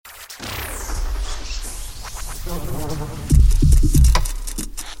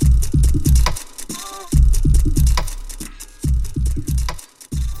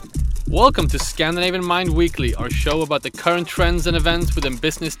Welcome to Scandinavian Mind Weekly, our show about the current trends and events within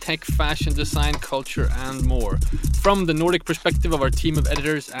business, tech, fashion, design, culture, and more, from the Nordic perspective of our team of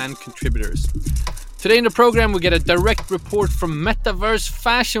editors and contributors. Today in the program, we get a direct report from Metaverse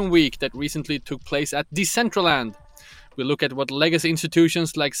Fashion Week that recently took place at Decentraland. We look at what legacy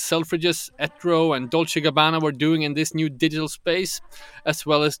institutions like Selfridges, Etro, and Dolce & Gabbana were doing in this new digital space, as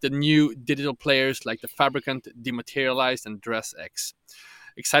well as the new digital players like The Fabricant, Dematerialized, and DressX.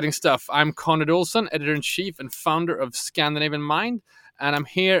 Exciting stuff. I'm Conrad Olsson, editor-in-chief and founder of Scandinavian Mind, and I'm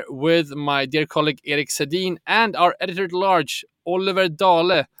here with my dear colleague Erik Sedin and our editor-at-large, Oliver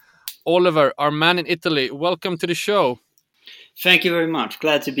Dale. Oliver, our man in Italy, welcome to the show. Thank you very much.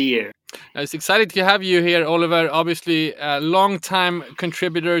 Glad to be here. It's exciting to have you here, Oliver. Obviously, a long-time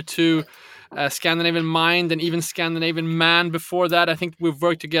contributor to Scandinavian Mind and even Scandinavian Man before that. I think we've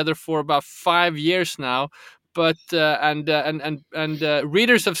worked together for about 5 years now. But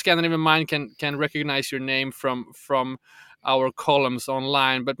readers of Scandinavian Mind can recognize your name from our columns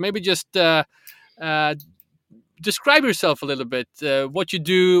online. But maybe just describe yourself a little bit. What you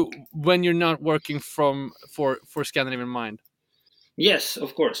do when you're not working for Scandinavian Mind. Yes,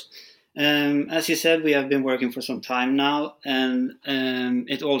 of course. As you said, we have been working for some time now, and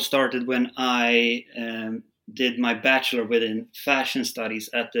it all started when I did my bachelor within fashion studies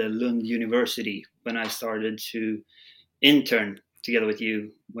at the Lund University when I started to intern together with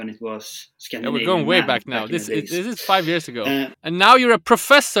you when it was Scandinavian. Yeah, we're going way back now. This is 5 years ago. And now you're a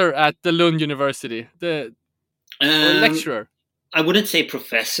professor at the Lund University, or lecturer. I wouldn't say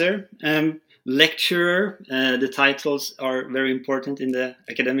professor. Lecturer. The titles are very important in the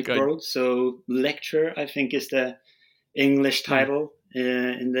academic world. So lecturer, I think, is the English title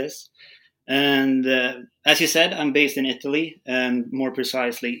in this. And as you said, I'm based in Italy, and more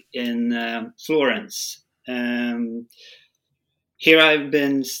precisely in Florence. Here I've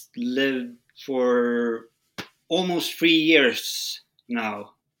been lived for almost 3 years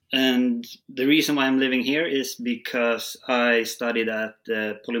now. And the reason why I'm living here is because I studied at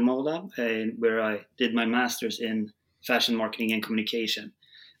Polymoda, where I did my master's in fashion marketing and communication.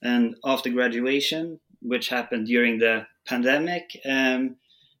 And after graduation, which happened during the pandemic,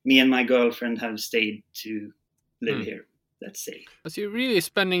 me and my girlfriend have stayed to live here, let's say. So you're really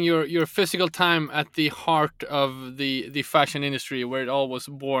spending your physical time at the heart of the fashion industry where it all was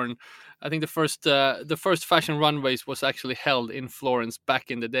born. I think the first fashion runways was actually held in Florence back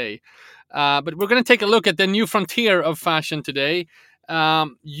in the day. But we're going to take a look at the new frontier of fashion today.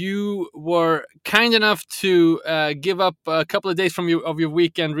 You were kind enough to give up a couple of days of your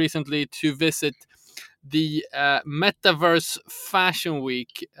weekend recently to visit the Metaverse Fashion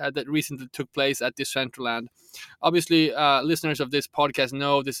Week that recently took place at Decentraland. Obviously, listeners of this podcast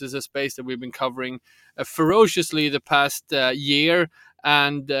know this is a space that we've been covering ferociously the past year,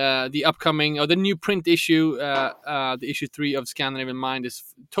 and the upcoming or the new print issue, the issue 3 of Scandinavian Mind, is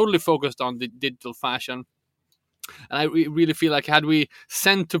totally focused on the digital fashion. And I really feel like had we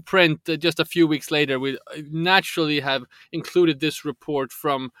sent to print just a few weeks later, we'd naturally have included this report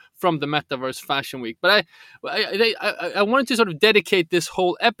from the Metaverse Fashion Week. But I wanted to sort of dedicate this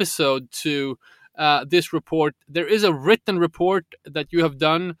whole episode to this report. There is a written report that you have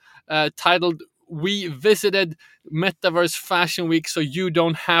done titled "We Visited Metaverse Fashion Week So You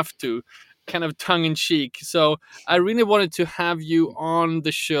Don't Have To," kind of tongue-in-cheek. So I really wanted to have you on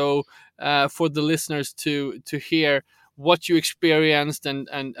the show for the listeners to hear what you experienced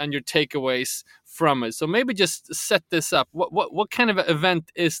and your takeaways from it. So maybe just set this up. What kind of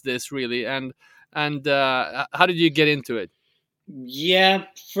event is this really, and how did you get into it? Yeah,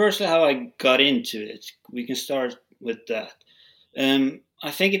 firstly, how I got into it. We can start with that. I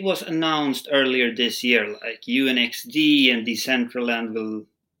think it was announced earlier this year, like UNXD and Decentraland will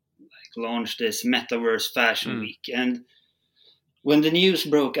launch this Metaverse Fashion Week. And when the news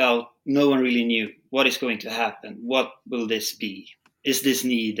broke out, no one really knew what is going to happen. What will this be? Is this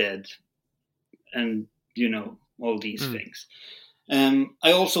needed? And, all these things.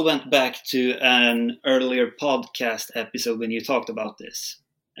 I also went back to an earlier podcast episode when you talked about this.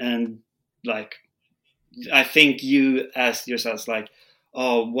 And, I think you asked yourselves,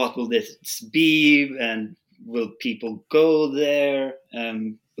 oh, what will this be? And will people go there?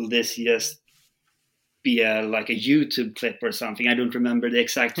 Will this just be a YouTube clip or something? I don't remember the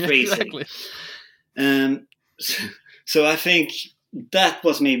exact phrasing. Exactly. So I think that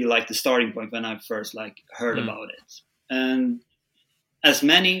was maybe the starting point when I first heard about it. And as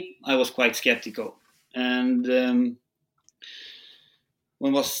many, I was quite skeptical. And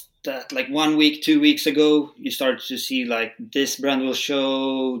when was that? Like 1 week, 2 weeks ago, you started to see like this brand will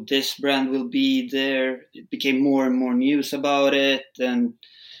show, this brand will be there. It became more and more news about it, and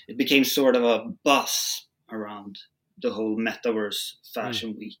it became sort of a buzz around the whole Metaverse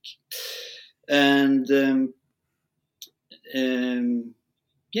Fashion Week. And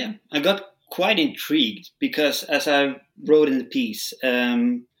yeah, I got quite intrigued because, as I wrote in the piece,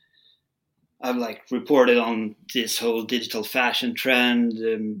 I've like reported on this whole digital fashion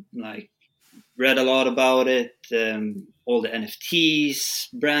trend, like read a lot about it. All the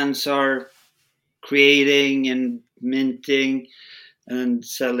NFTs brands are creating and minting and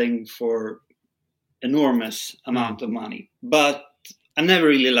selling for enormous amount of money. But I never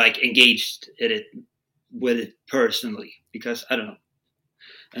really like engaged in it with it personally because I don't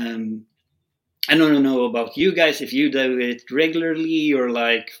know. I don't know about you guys if you do it regularly or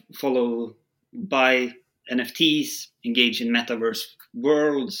like follow buy NFTs, engage in metaverse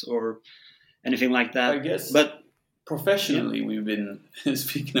worlds or anything like that. I guess, but professionally, we've been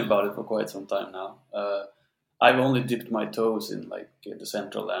speaking about it for quite some time now. I've only dipped my toes in like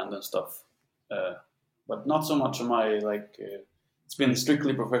Decentraland and stuff, but not so much on my like. It's been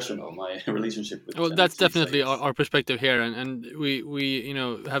strictly professional, my relationship with. Well, that's definitely our perspective here, and we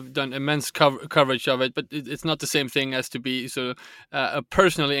have done immense coverage of it, but it's not the same thing as to be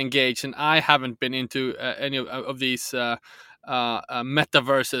personally engaged. And I haven't been into any of these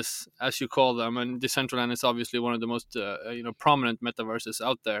metaverses, as you call them, and Decentraland is obviously one of the most prominent metaverses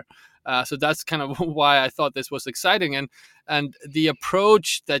out there. So that's kind of why I thought this was exciting, and the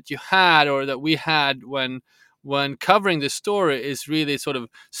approach that you had or that we had when covering this story is really sort of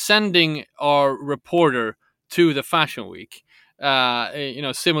sending our reporter to the fashion week.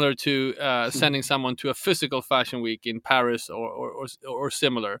 Similar to sending someone to a physical fashion week in Paris or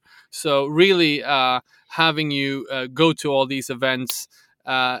similar. So really having you go to all these events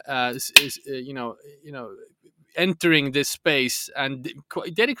entering this space and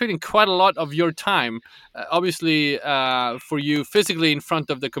dedicating quite a lot of your time, obviously for you physically in front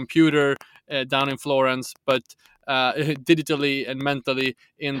of the computer down in Florence, but digitally and mentally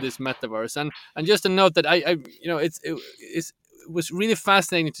in this metaverse. And just a note that it was really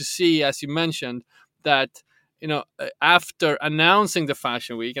fascinating to see, as you mentioned, that after announcing the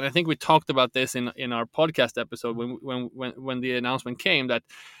fashion week, and I think we talked about this in our podcast episode when the announcement came, that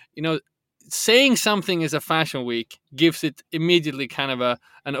saying something is a fashion week gives it immediately kind of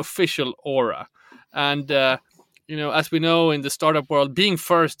an official aura. And as we know in the startup world, being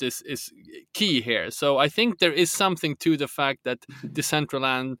first is key here. So I think there is something to the fact that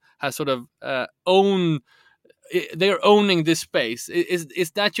Decentraland has sort of they're owning this space.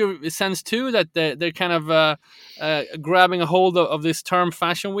 Is that your sense too, that they're kind of grabbing a hold of this term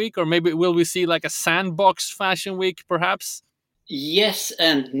fashion week? Or maybe will we see like a sandbox fashion week perhaps? Yes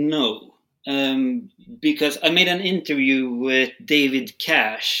and no. Because I made an interview with David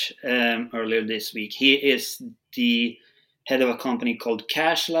Cash earlier this week. He is the head of a company called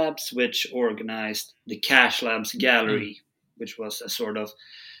Cash Labs, which organized the Cash Labs Gallery, which was a sort of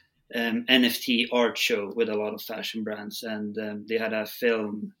NFT art show with a lot of fashion brands. And they had a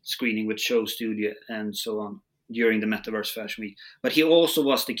film screening with Show Studio and so on during the Metaverse Fashion Week. But he also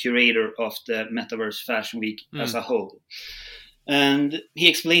was the curator of the Metaverse Fashion Week as a whole. And he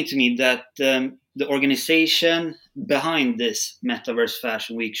explained to me that the organization behind this Metaverse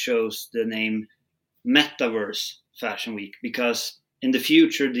Fashion Week chose the name Metaverse Fashion Week because in the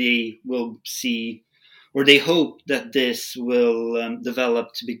future they will see, or they hope that this will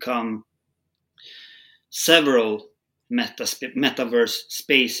develop to become several metaverse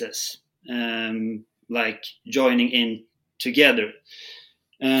spaces, like joining in together.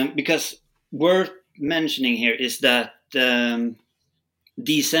 Because worth mentioning here is that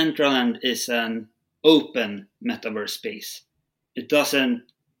Decentraland is an open metaverse space. It doesn't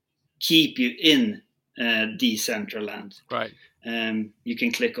keep you in Decentraland. Right. You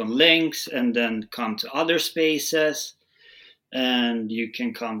can click on links and then come to other spaces, and you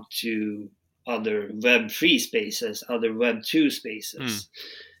can come to other Web3 spaces, other Web2 spaces.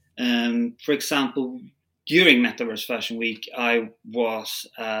 For example, during Metaverse Fashion Week, I was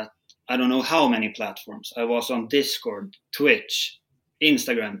at I don't know how many platforms. I was on Discord, Twitch,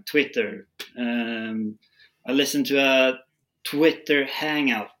 Instagram, Twitter. I listened to a Twitter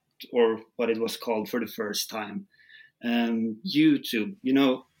Hangout, or what it was called for the first time. YouTube.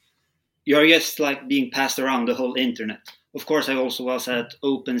 You're just like being passed around the whole internet. Of course, I also was at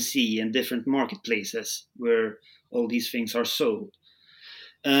OpenSea and different marketplaces where all these things are sold.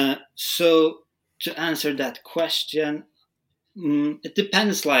 So to answer that question, it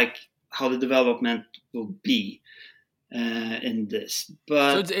depends like how the development will be. in this. So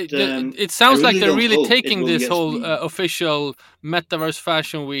But it I sounds like really they're don't really hope it taking will this just whole be. official Metaverse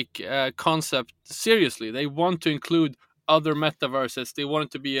Fashion Week concept seriously. They want to include other metaverses. They want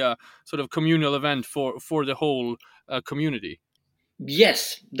it to be a sort of communal event for the whole community.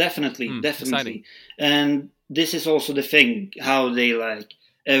 Yes, definitely, Exciting. definitely. And this is also the thing how they like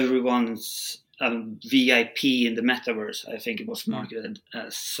everyone's VIP in the metaverse. I think it was marketed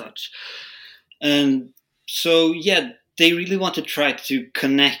as such. And so, yeah, they really want to try to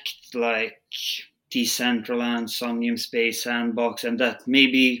connect like Decentraland, Somnium Space, Sandbox, and that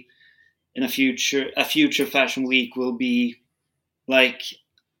maybe in a future fashion week will be like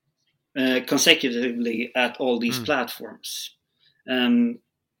consecutively at all these platforms.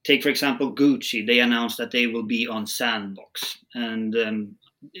 Take for example Gucci. They announced that they will be on Sandbox, and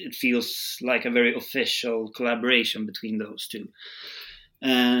it feels like a very official collaboration between those two.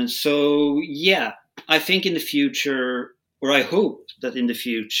 And so, yeah, I think in the future, or I hope that in the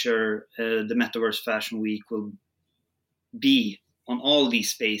future, the Metaverse Fashion Week will be on all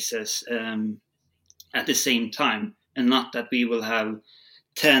these spaces at the same time, and not that we will have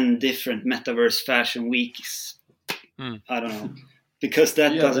 10 different Metaverse Fashion Weeks. I don't know, because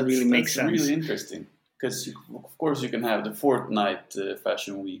that doesn't really make sense. That's really interesting. Because of course you can have the Fortnite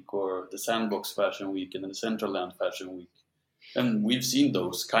Fashion Week or the Sandbox Fashion Week and then the Centraland Fashion Week. And we've seen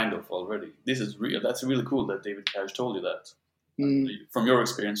those kind of already. That's really cool that David Cash told you that. From your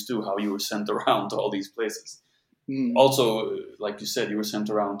experience too, how you were sent around to all these places. Also, like you said, you were sent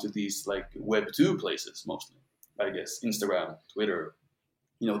around to these like Web 2 places mostly. I guess Instagram, Twitter.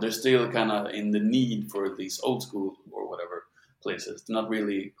 They're still kind of in the need for these old school or whatever places. They're not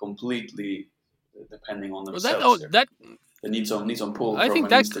really completely depending on themselves. They need some pull. I from think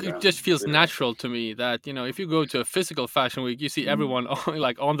that Instagram, just feels Twitter. natural to me. That if you go to a physical fashion week, you see everyone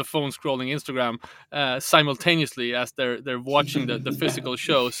like on the phone scrolling Instagram simultaneously as they're watching the physical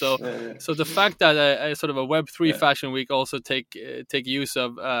show. So the fact that a sort of a Web3 fashion week also take use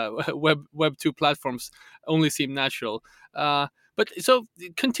of Web2 platforms only seem natural. But so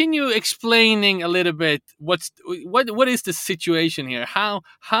continue explaining a little bit what is the situation here?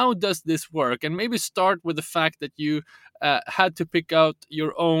 How does this work? And maybe start with the fact that you had to pick out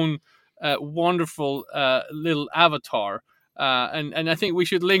your own wonderful little avatar. And I think we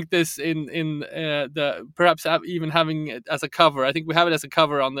should link this in the perhaps even having it as a cover. I think we have it as a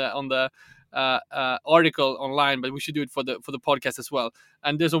cover on the article online, but we should do it for the podcast as well.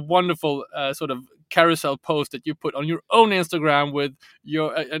 And there's a wonderful sort of carousel post that you put on your own Instagram with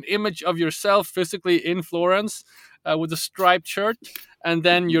an image of yourself physically in Florence with a striped shirt, and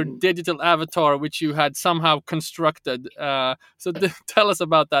then your digital avatar, which you had somehow constructed. So tell us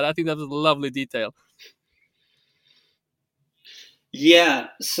about that. I think that was a lovely detail. Yeah,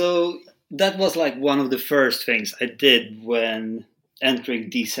 so that was like one of the first things I did when entering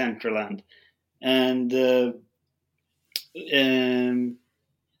Decentraland. And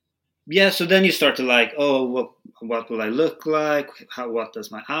yeah, so then you start to like, oh, what will I look like? What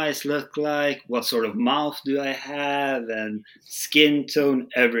does my eyes look like? What sort of mouth do I have? And skin tone,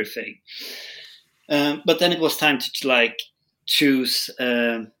 everything. But then it was time to like choose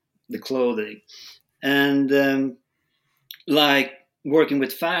the clothing, and like working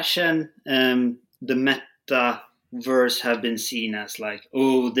with fashion, the metaverse have been seen as like,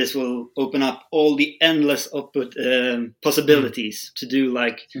 oh, this will open up all the endless possibilities to do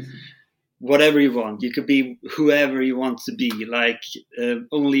like whatever you want. You could be whoever you want to be. Like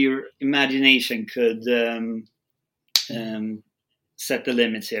only your imagination could set the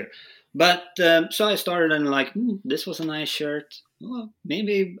limits here. But so I started and like, this was a nice shirt. Well,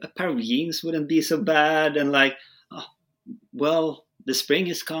 maybe a pair of jeans wouldn't be so bad. And like, well, the spring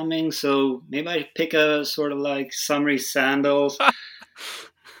is coming, so maybe I pick a sort of like summery sandals.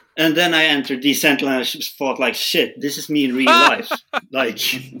 And then I entered Decentraland and I just thought like, shit, this is me in real life. Like,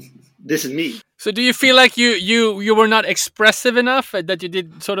 this is me. So do you feel like you were not expressive enough, that you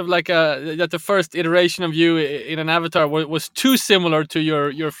did sort of like that the first iteration of you in an avatar was too similar to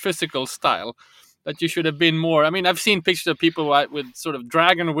your physical style? That you should have been more. I mean, I've seen pictures of people with sort of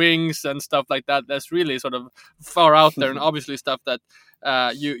dragon wings and stuff like that. That's really sort of far out there, and obviously stuff that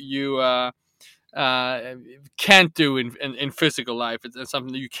you can't do in physical life. It's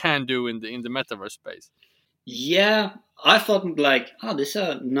something that you can do in the metaverse space. Yeah, I thought like, oh, this is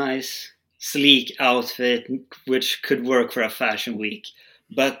a nice, sleek outfit which could work for a fashion week.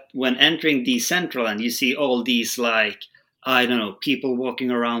 But when entering Decentraland, you see all these like, I don't know, people walking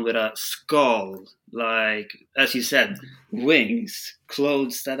around with a skull, like, as you said, wings,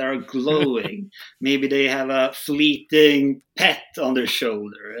 clothes that are glowing. Maybe they have a fleeting pet on their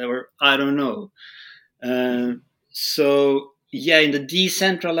shoulder, or I don't know. So yeah, in the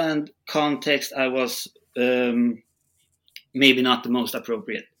Decentraland context, I was maybe not the most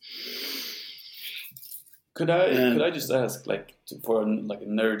appropriate. Could I just ask, like, for like a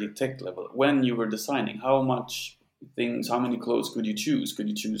nerdy tech level, when you were designing, how many clothes could you choose? Could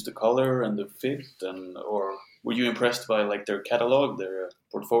you choose the color and the fit, or were you impressed by like their catalog, their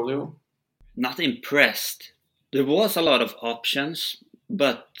portfolio? Not impressed. There was a lot of options,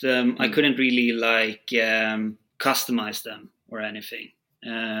 but I couldn't really like customize them or anything.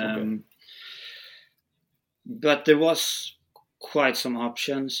 Okay. But there was quite some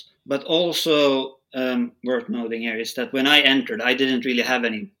options. But also worth noting here is that when I entered, I didn't really have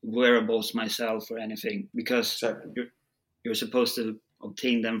any wearables myself or anything, because Exactly. you're supposed to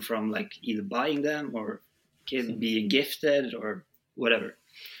obtain them from like either buying them or being gifted or whatever.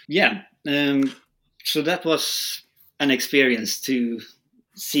 Yeah. So that was an experience to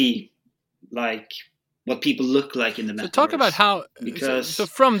see like what people look like in the metaverse. So talk about how. Because So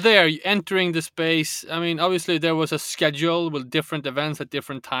from there, entering the space. I mean, obviously there was a schedule with different events at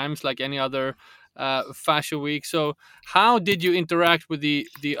different times, like any other fashion week. So how did you interact with the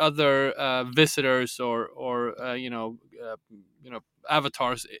other visitors or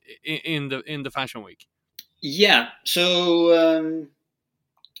avatars in the fashion week? yeah, so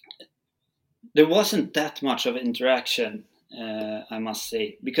there wasn't that much of interaction, I must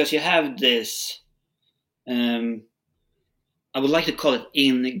say, because you have this. I would like to call it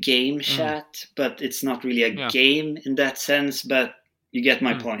in-game chat, but it's not really a game in that sense. But you get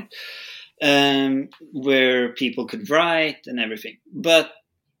my point. Where people could write and everything, but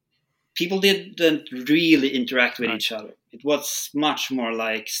people didn't really interact with each other. It was much more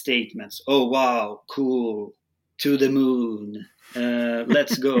like statements. Oh wow, cool, to the moon,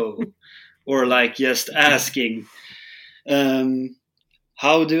 let's go, or like just asking,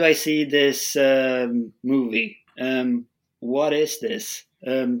 how do I see this movie? What is this?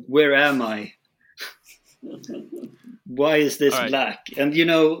 Where am I? Why is this black? And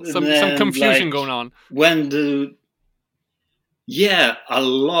some confusion like, going on. A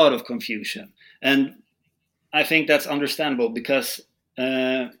lot of confusion, and I think that's understandable because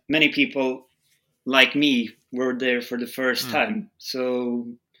many people like me were there for the first time. So,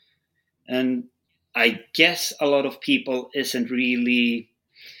 and I guess a lot of people isn't really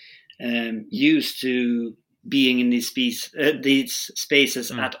used to being in these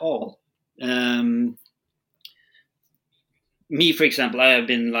spaces at all. Me, for example, I have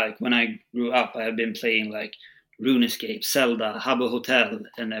been like, when I grew up, I have been playing like RuneScape, Zelda, Habbo Hotel,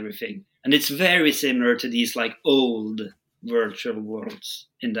 and everything. And it's very similar to these like old virtual worlds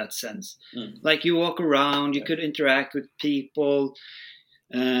in that sense. Like you walk around, you could interact with people.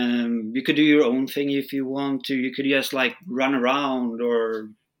 You could do your own thing if you want to. You could just like run around or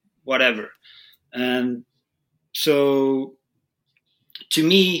whatever. So to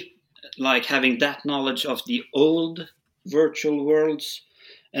me, like having that knowledge of the old virtual worlds,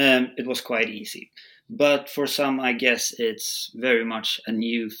 it was quite easy. But for some, I guess it's very much a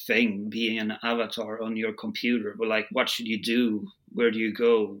new thing, being an avatar on your computer. But like, what should you do? Where do you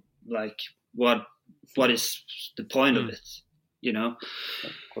go? Like, what is the point of it? Of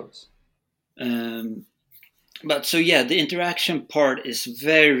course. But so yeah, the interaction part is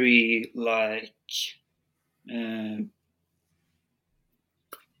very like it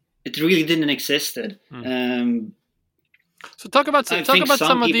really didn't existed. So talk about some people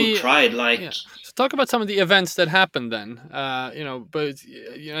tried like. Yeah. So talk about some of the events that happened then. But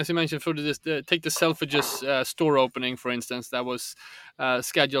as you mentioned, for this, take the Selfridges store opening, for instance, that was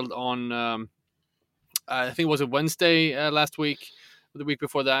scheduled on. I think it was a Wednesday last week, or the week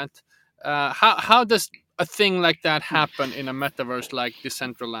before that. How does a thing like that happen in a metaverse like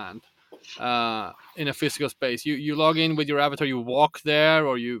Decentraland? In a physical space, you log in with your avatar, you walk there,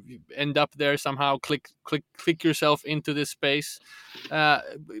 or you end up there somehow. Click yourself into this space.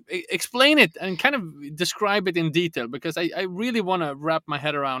 Explain it and kind of describe it in detail, because I really want to wrap my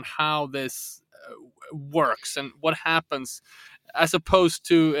head around how this works and what happens, as opposed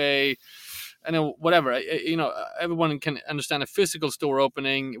to whatever. Everyone can understand a physical store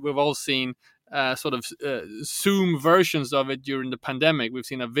opening. We've all seen sort of Zoom versions of it during the pandemic. We've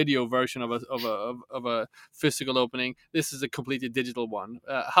seen a video version of a physical opening. This is a completely digital one.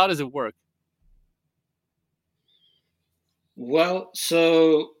 How does it work? Well,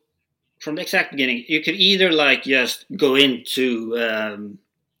 so from the exact beginning, you could either like just go into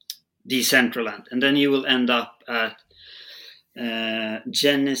Decentraland, and then you will end up at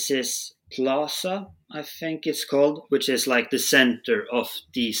Genesis Plaza, I think it's called, which is like the center of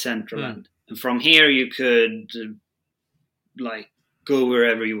Decentraland. And from here you could like go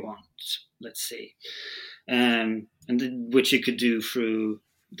wherever you want, let's say. which you could do through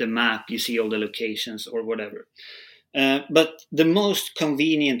the map. You see all the locations or whatever. But the most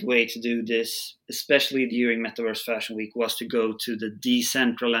convenient way to do this, especially during Metaverse Fashion Week, was to go to the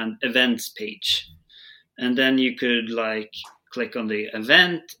Decentraland events page. And then you could like click on the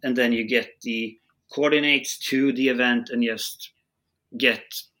event, and then you get the coordinates to the event and just get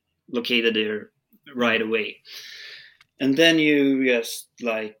located there right away. And then you just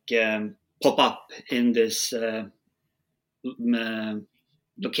like pop up in this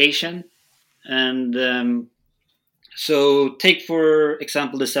location. And so take, for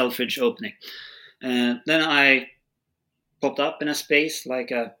example, the Selfridge opening. Then I popped up in a space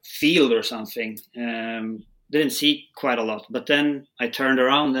like a field or something. Didn't see quite a lot, but then I turned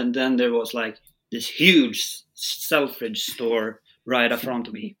around, and then there was like this huge Selfridge store right up front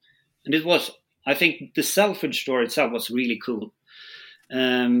of me. And it was, I think the Selfridge store itself was really cool.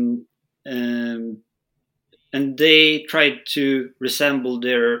 And they tried to resemble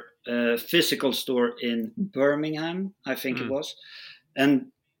their physical store in Birmingham, I think it was.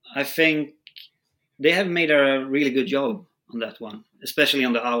 And I think they have made a really good job on that one, especially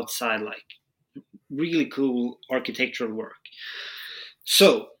on the outside, like really cool architectural work.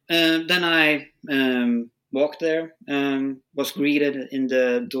 So then I walked there, was greeted in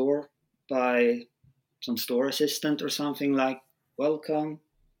the door by some store assistant or something like, "Welcome,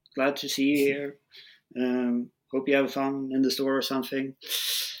 glad to see you here. Hope you have fun in the store," or something.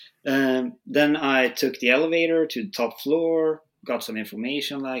 Then I took the elevator to the top floor, got some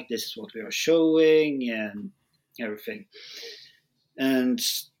information like, "This is what we are showing," and everything. And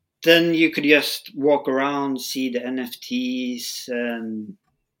then you could just walk around, see the NFTs, and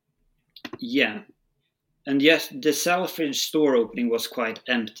yeah. And yes, the Selfridge store opening was quite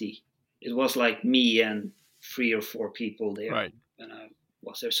empty. It was like me and 3 or 4 people there when I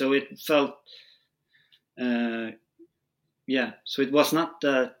was there. So it felt, so it was not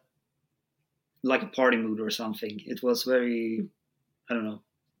like a party mood or something. It was very, I don't know,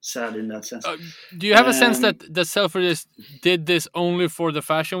 sad in that sense. Do you have a sense that the Selfridges did this only for the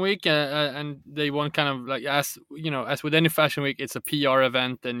Fashion Week, and they want kind of like, as you know, as with any Fashion Week, it's a PR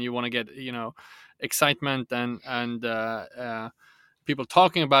event, and you want to get excitement and people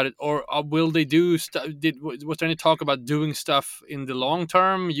talking about it, or will they do stuff? Was there any talk about doing stuff in the long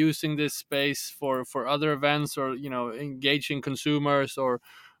term, using this space for other events, or engaging consumers, or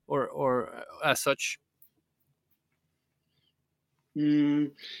as such?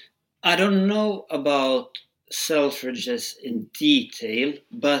 I don't know about Selfridges in detail,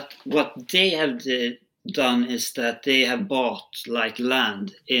 but what they have done is that they have bought like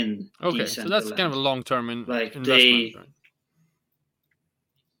land in Decentraland. So that's kind of a long-term investment.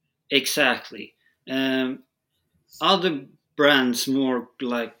 Exactly. Other brands more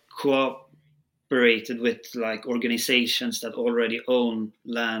like cooperated with like organizations that already own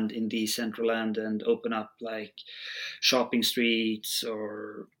land in Decentraland and open up like shopping streets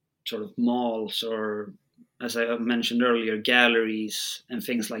or sort of malls, or, as I mentioned earlier, galleries and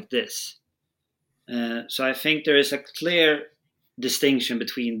things like this. So I think there is a clear distinction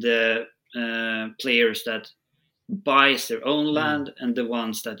between the players that buys their own land and the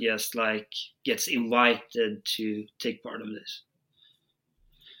ones that just like gets invited to take part of this.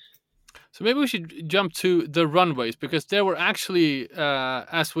 So maybe we should jump to the runways, because there were actually,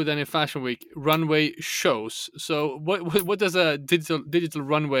 as with any Fashion Week, runway shows. So what does a digital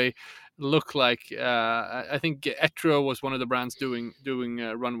runway look like? I think Etro was one of the brands doing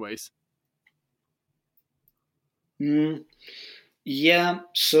runways. Yeah.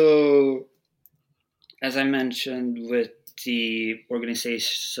 So as I mentioned, with the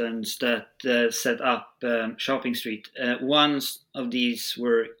organizations that set up Shopping Street, one of these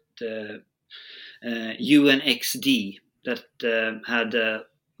were the UNXD, that had a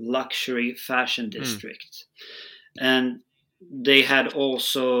luxury fashion district. And they had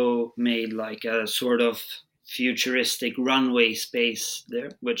also made like a sort of futuristic runway space there,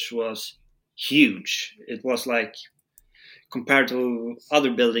 which was huge. It was like, compared to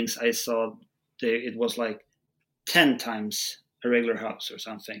other buildings I saw, it was like 10 times a regular house or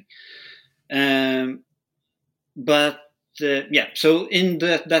something. So in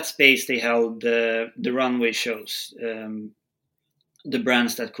that space they held the runway shows, the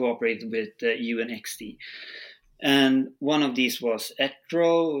brands that cooperated with UNXD. And one of these was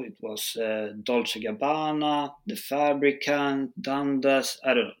Etro, it was Dolce & Gabbana, The Fabricant, Dundas,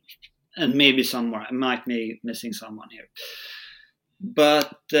 I don't know, and maybe some more. I might be missing someone here.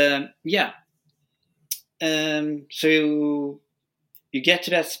 But so you get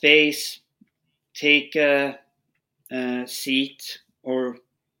to that space, take a seat, or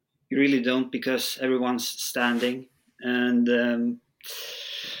You really don't, because everyone's standing, and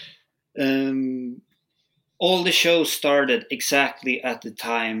all the shows started exactly at the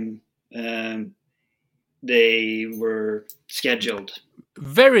time they were scheduled.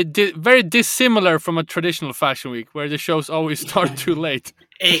 Very dissimilar from a traditional fashion week where the shows always start too late.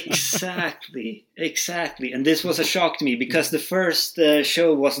 Exactly. And this was a shock to me, because the first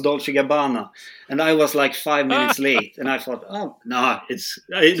show was Dolce Gabbana, and I was like 5 minutes late, and I thought, oh no,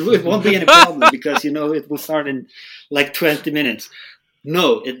 it won't be any problem, because it will start in like 20 minutes.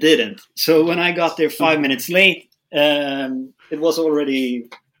 No, it didn't. So when I got there 5 minutes late, it was already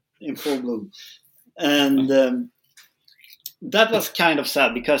in full bloom, and that was kind of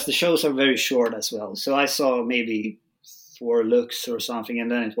sad, because the shows are very short as well. So I saw maybe 4 looks or something, and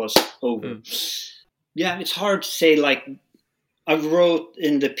then it was over. Yeah, it's hard to say. Like, I wrote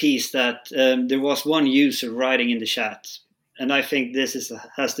in the piece that there was one user writing in the chat, and I think this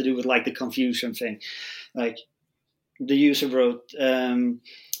has to do with like the confusion thing. Like, the user wrote,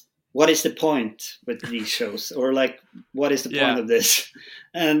 what is the point with these shows? Or like, what is the point of this?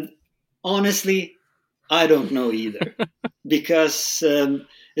 And honestly, I don't know either. Because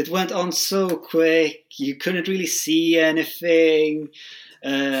it went on so quick, you couldn't really see anything.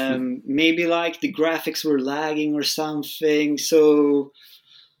 Maybe like the graphics were lagging or something. So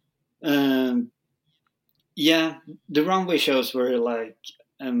yeah, the runway shows were like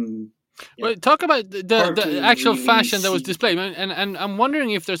well, talk about the actual really fashion that was displayed, and I'm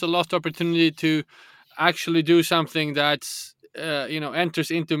wondering if there's a lost opportunity to actually do something that's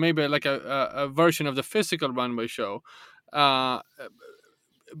enters into maybe like a version of the physical runway show.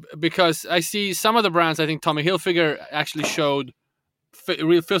 Because I see some of the brands, I think Tommy Hilfiger actually showed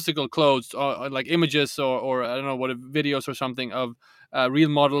real physical clothes, or like images, or I don't know, what, videos or something of real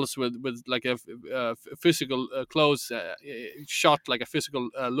models with like a physical clothes, shot like a physical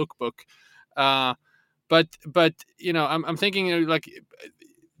lookbook. But I'm thinking like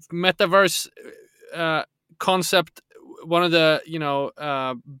metaverse concept. One of the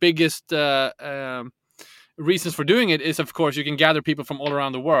biggest reasons for doing it is, of course, you can gather people from all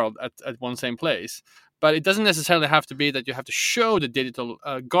around the world at one same place. But it doesn't necessarily have to be that you have to show the digital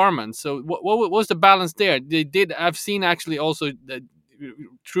garments. So what was the balance there? I've seen actually also the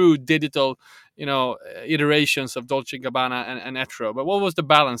true digital, iterations of Dolce Gabbana and Etro. But what was the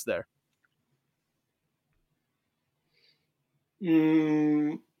balance there?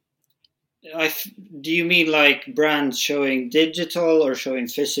 Do you mean like brands showing digital or showing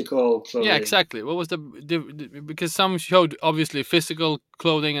physical clothing? Yeah, exactly. What was because some showed obviously physical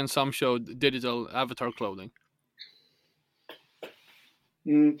clothing and some showed digital avatar clothing.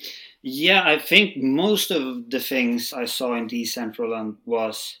 Yeah, I think most of the things I saw in Decentraland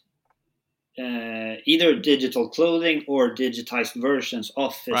was either digital clothing or digitized versions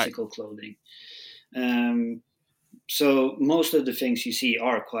of physical clothing. So most of the things you see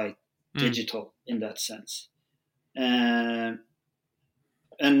are quite digital in that sense. And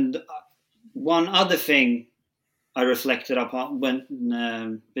one other thing I reflected upon when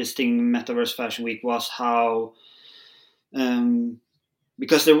visiting Metaverse Fashion Week was how,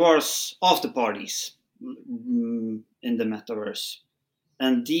 because there was after parties in the Metaverse,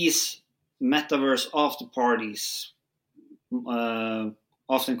 and these Metaverse after parties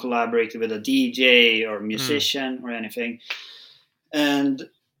often collaborated with a DJ or musician or anything. And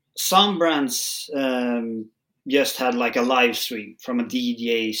some brands just had like a live stream from a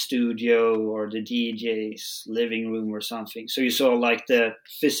DJ studio or the DJ's living room or something. So you saw like the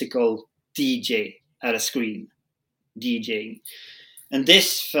physical DJ at a screen DJing. And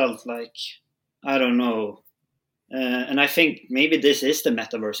this felt like, I don't know. And I think maybe this is the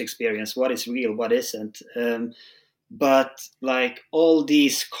metaverse experience. What is real? What isn't? But like all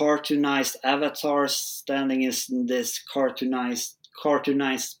these cartoonized avatars standing in this cartoonized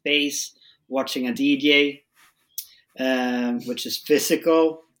space, watching a DJ, which is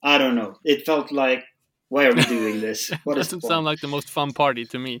physical. I don't know. It felt like, why are we doing this? What doesn't sound like the most fun party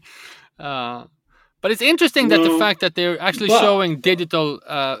to me. But it's interesting that the fact that they're actually showing digital,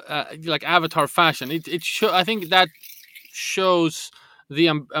 like avatar fashion. I think that shows the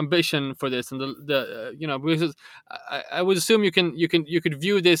ambition for this, and because I would assume you could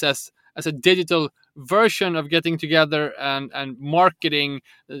view this as a digital version of getting together and marketing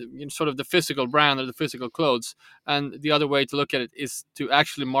sort of the physical brand or the physical clothes. And the other way to look at it is to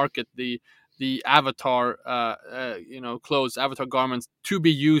actually market the avatar clothes, avatar garments, to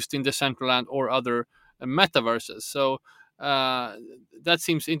be used in Decentraland or other metaverses. So that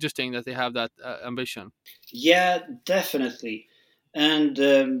seems interesting that they have that ambition. Yeah, definitely.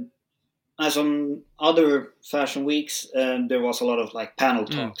 And as on other fashion weeks, there was a lot of like panel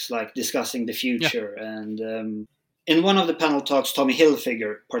talks, like discussing the future. Yeah. And in one of the panel talks, Tommy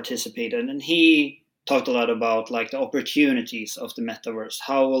Hilfiger participated, and he talked a lot about like the opportunities of the metaverse.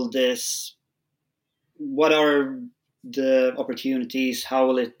 What are the opportunities? How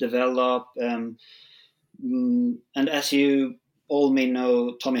will it develop? And as you all may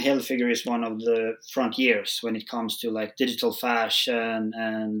know, Tommy Hilfiger is one of the frontiers when it comes to like digital fashion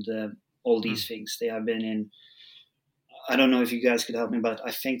and all these things. They have been in, I don't know if you guys could help me, but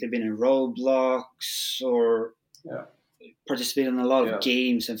I think they've been in Roblox or participated in a lot of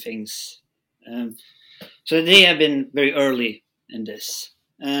games and things. So they have been very early in this.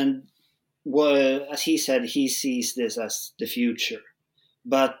 And as he said, he sees this as the future.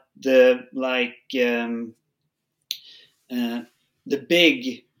 But the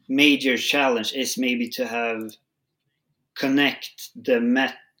big major challenge is maybe to connect the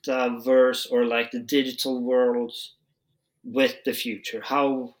metaverse or like the digital worlds with the future.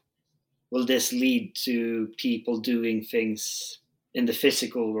 How will this lead to people doing things in the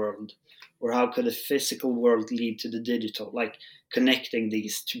physical world? Or how could the physical world lead to the digital? Like connecting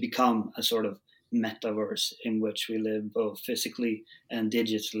these to become a sort of metaverse in which we live both physically and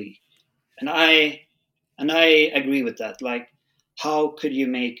digitally. And I agree with that. Like, how could you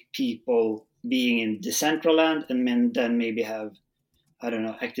make people being in Decentraland and then maybe have, I don't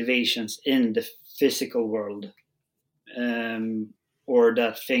know, activations in the physical world, or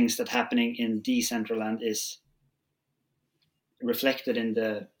that things that happening in Decentraland is reflected in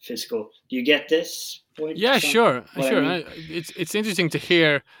the physical. Do you get this point? Yeah, sure. I mean? It's interesting to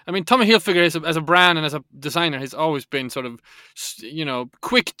hear. I mean, Tommy Hilfiger as a brand and as a designer has always been sort of,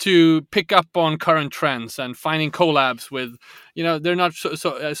 quick to pick up on current trends and finding collabs with, they're not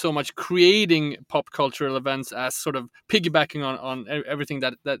so much creating pop cultural events as sort of piggybacking on everything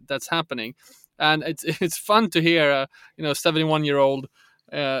that's happening. And it's fun to hear a 71-year-old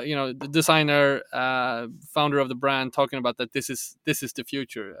the designer, founder of the brand, talking about that this is the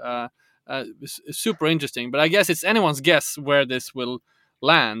future. Super interesting. But I guess it's anyone's guess where this will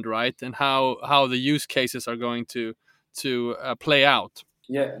land, right? And how the use cases are going to play out.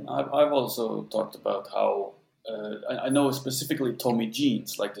 Yeah, I've also talked about how I know specifically Tommy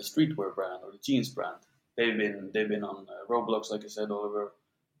Jeans, like the streetwear brand or the jeans brand. They've been on Roblox, like I said, Oliver.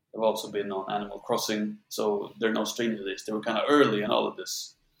 They've also been on Animal Crossing, so they're no stranger to this. They were kind of early in all of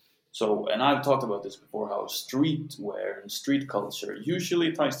this. So, and I've talked about this before, how streetwear and street culture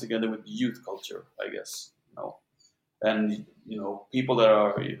usually ties together with youth culture, I guess. And people that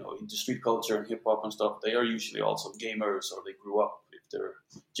are into street culture and hip hop and stuff, they are usually also gamers, or they grew up, if they're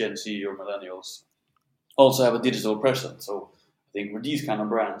Gen Z or millennials. Also have a digital presence. So I think with these kind of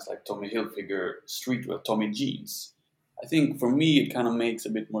brands like Tommy Hilfiger, streetwear, Tommy Jeans, I think for me it kind of makes a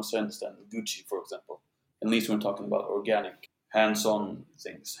bit more sense than Gucci, for example. At least when talking about organic, hands-on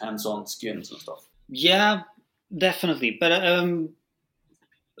things, hands-on skins and stuff. Yeah, definitely. But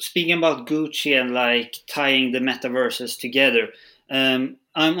speaking about Gucci and like tying the metaverses together, I'm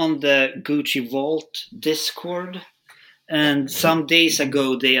on the Gucci Vault Discord, and some days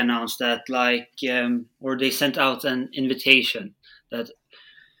ago they announced that or they sent out an invitation that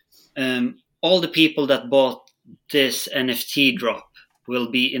all the people that bought this NFT drop will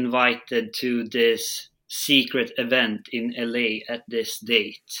be invited to this secret event in LA at this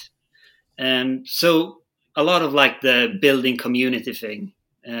date. So a lot of like the building community thing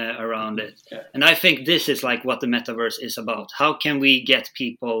around it. Yeah. And I think this is like what the metaverse is about. How can we get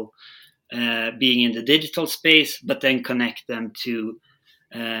people being in the digital space, but then connect them to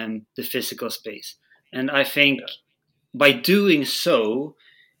the physical space? And I think by doing so,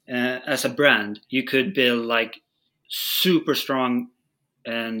 as a brand, you could build like super strong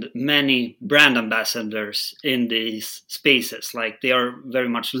and many brand ambassadors in these spaces. Like they are very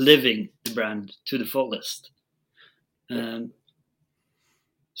much living the brand to the fullest.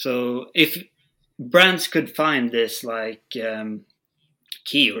 So if brands could find this like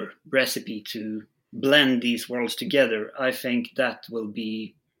key or recipe to blend these worlds together, I think that will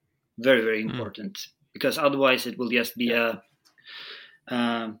be very, very important, because otherwise it will just be a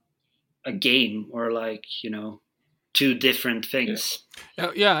game, or like two different things.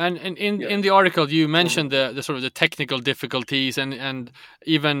 And in the article you mentioned the sort of the technical difficulties, and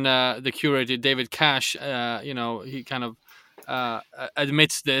even the curator David Cash, he kind of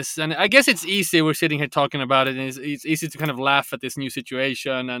amidst this. And I guess it's easy. We're sitting here talking about it, and it's easy to kind of laugh at this new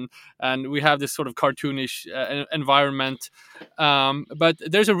situation, and we have this sort of cartoonish environment. But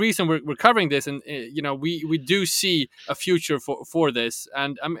there's a reason we're covering this, and we do see a future for this.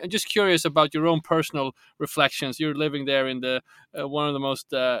 And I'm just curious about your own personal reflections. You're living there in the one of the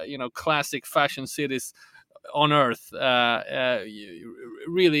most classic fashion cities on earth,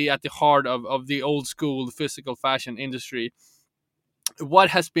 really at the heart of the old school physical fashion industry. What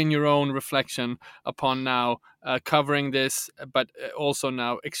has been your own reflection upon now covering this, but also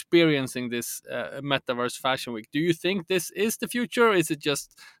now experiencing this Metaverse Fashion Week? Do you think this is the future, or is it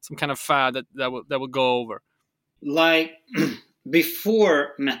just some kind of fad that will go over? Like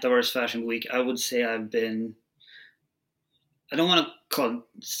before Metaverse Fashion Week, I would say I don't want to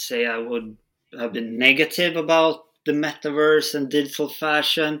say I would have been negative about the metaverse and digital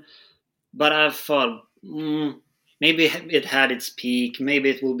fashion, but I've thought maybe it had its peak. Maybe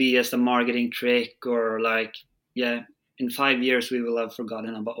it will be just a marketing trick, or in 5 years we will have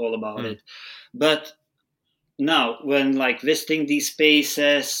forgotten all about it. But now, when visiting these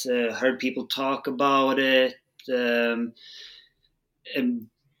spaces, heard people talk about it,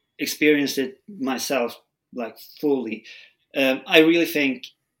 experienced it myself fully, I really think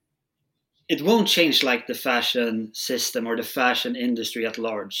it won't change the fashion system or the fashion industry at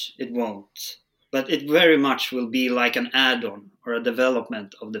large. It won't. But it very much will be like an add-on or a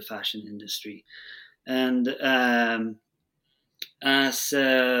development of the fashion industry. And as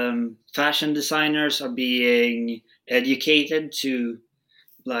fashion designers are being educated to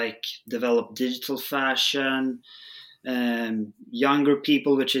develop digital fashion, younger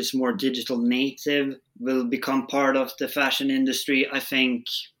people, which is more digital native, will become part of the fashion industry. I think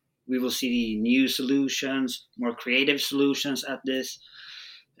we will see new solutions, more creative solutions at this.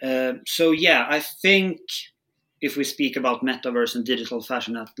 I think if we speak about metaverse and digital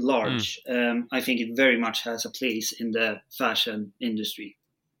fashion at large, I think it very much has a place in the fashion industry.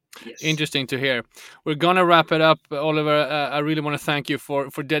 Yes. Interesting to hear. We're gonna wrap it up, Oliver. I really want to thank you for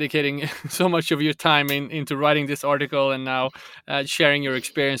dedicating so much of your time into writing this article, and now sharing your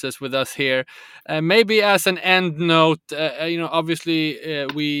experiences with us here. Maybe as an end note, obviously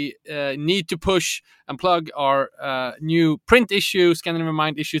we need to push and plug our new print issue, Scandinavian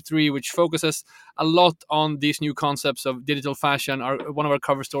Mind issue 3, which focuses a lot on these new concepts of digital fashion. One of our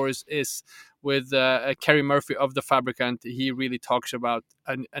cover stories is with Kerry Murphy of The Fabricant. He really talks about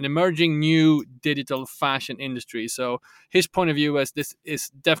an emerging new digital fashion industry. So his point of view is this is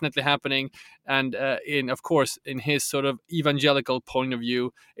definitely happening, and in his sort of evangelical point of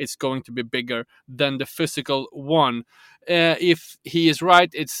view, it's going to be bigger than the physical one. If he is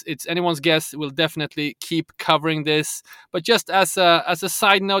right, it's anyone's guess. We'll definitely keep covering this. But just as a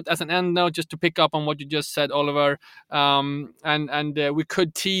side note, as an end note, just to pick up on what you just said, Oliver, and we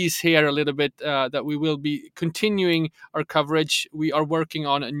could tease here a little bit that we will be continuing our coverage. We are working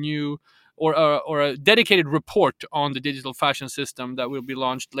on a new or a dedicated report on the digital fashion system that will be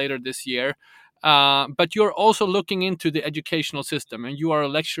launched later this year. But you're also looking into the educational system, and you are a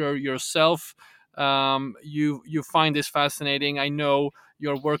lecturer yourself. You find this fascinating. I know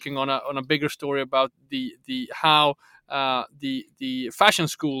you're working on a bigger story about the how the fashion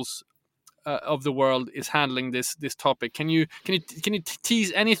schools of the world is handling this topic. Can you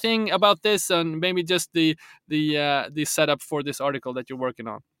tease anything about this, and maybe just the setup for this article that you're working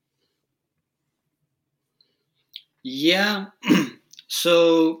on? Yeah.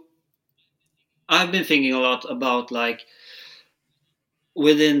 So I've been thinking a lot about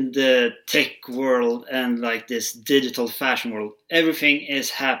within the tech world and this digital fashion world, everything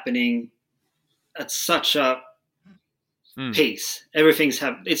is happening at such a pace.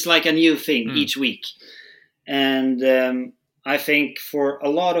 It's like a new thing each week. And I think for a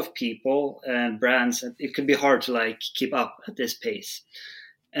lot of people and brands, it could be hard to keep up at this pace.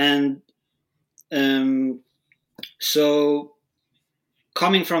 And so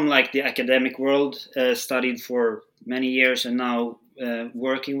coming from the academic world, studied for many years and now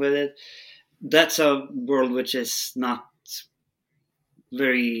working with it, that's a world which is not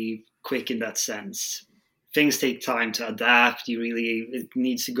very quick in that sense. Things take time to adapt. It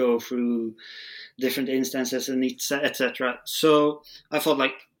needs to go through different instances and etc. So I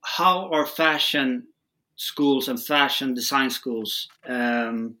thought how are fashion schools and fashion design schools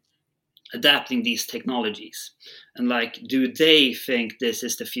adapting these technologies, and do they think this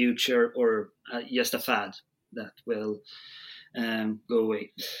is the future or just a fad that will go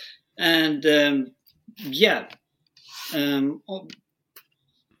away? And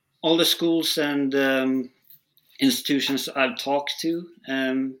all the schools and institutions I've talked to,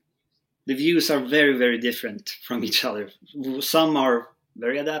 the views are very, very different from each other. Some are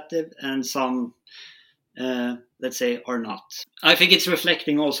very adaptive, and some, let's say, are not. I think it's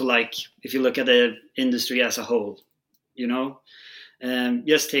reflecting also, like, if you look at the industry as a whole, you know,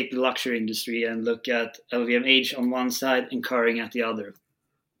 just take the luxury industry and look at LVMH on one side and Kering at the other.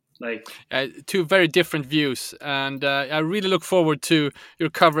 Like, two very different views, and I really look forward to your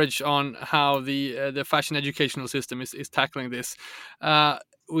coverage on how the fashion educational system is tackling this.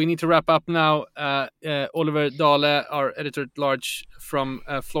 We need to wrap up now. Oliver Dahle, our editor-at-large from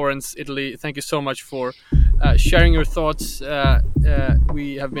Florence, Italy, thank you so much for sharing your thoughts.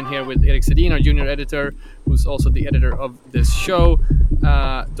 We have been here with Erik Sedin, our junior editor, who's also the editor of this show.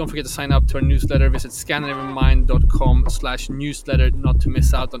 Don't forget to sign up to our newsletter. Visit scandinavianmind.com/newsletter not to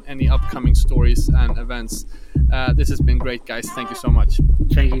miss out on any upcoming stories and events. This has been great, guys. Thank you so much.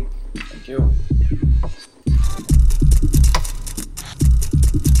 Thank you. Thank you.